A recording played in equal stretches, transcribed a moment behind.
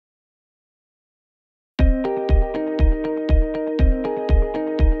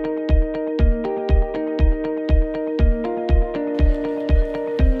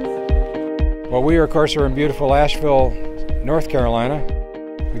we, of course, are in beautiful Asheville, North Carolina.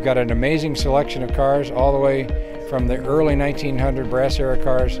 We've got an amazing selection of cars, all the way from the early 1900 brass era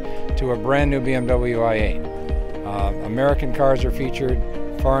cars to a brand new BMW i8. American cars are featured,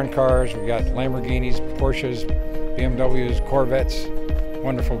 foreign cars, we've got Lamborghinis, Porsches, BMWs, Corvettes,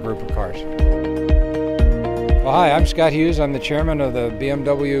 wonderful group of cars. Well, hi, I'm Scott Hughes. I'm the chairman of the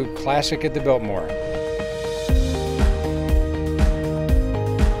BMW Classic at the Biltmore.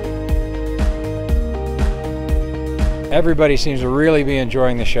 Everybody seems to really be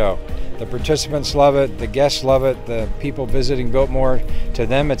enjoying the show. The participants love it, the guests love it, the people visiting Biltmore, to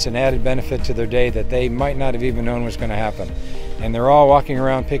them it's an added benefit to their day that they might not have even known was going to happen. And they're all walking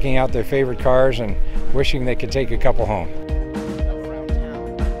around picking out their favorite cars and wishing they could take a couple home.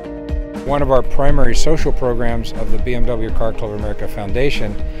 One of our primary social programs of the BMW Car Club of America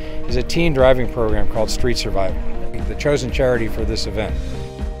Foundation is a teen driving program called Street Survival, the chosen charity for this event.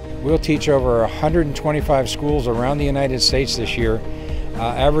 We'll teach over 125 schools around the United States this year,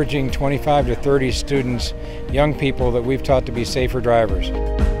 averaging 25 to 30 students, young people that we've taught to be safer drivers.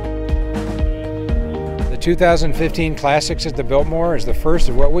 The 2015 Classics at the Biltmore is the first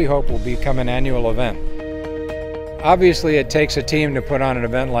of what we hope will become an annual event. Obviously, it takes a team to put on an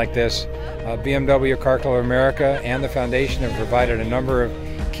event like this. BMW Car Club of America and the Foundation have provided a number of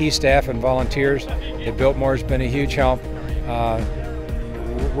key staff and volunteers. The Biltmore has been a huge help.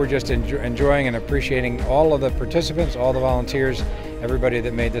 We're just enjoying and appreciating all of the participants, all the volunteers, everybody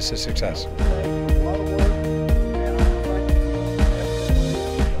that made this a success.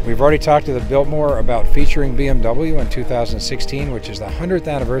 We've already talked to the Biltmore about featuring BMW in 2016, which is the 100th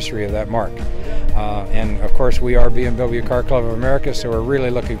anniversary of that mark. And of course, we are BMW Car Club of America, so we're really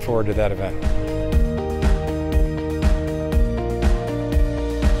looking forward to that event.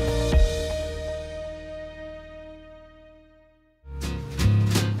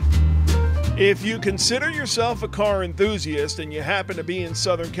 If you consider yourself a car enthusiast and you happen to be in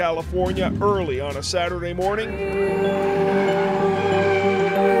Southern California early on a Saturday morning,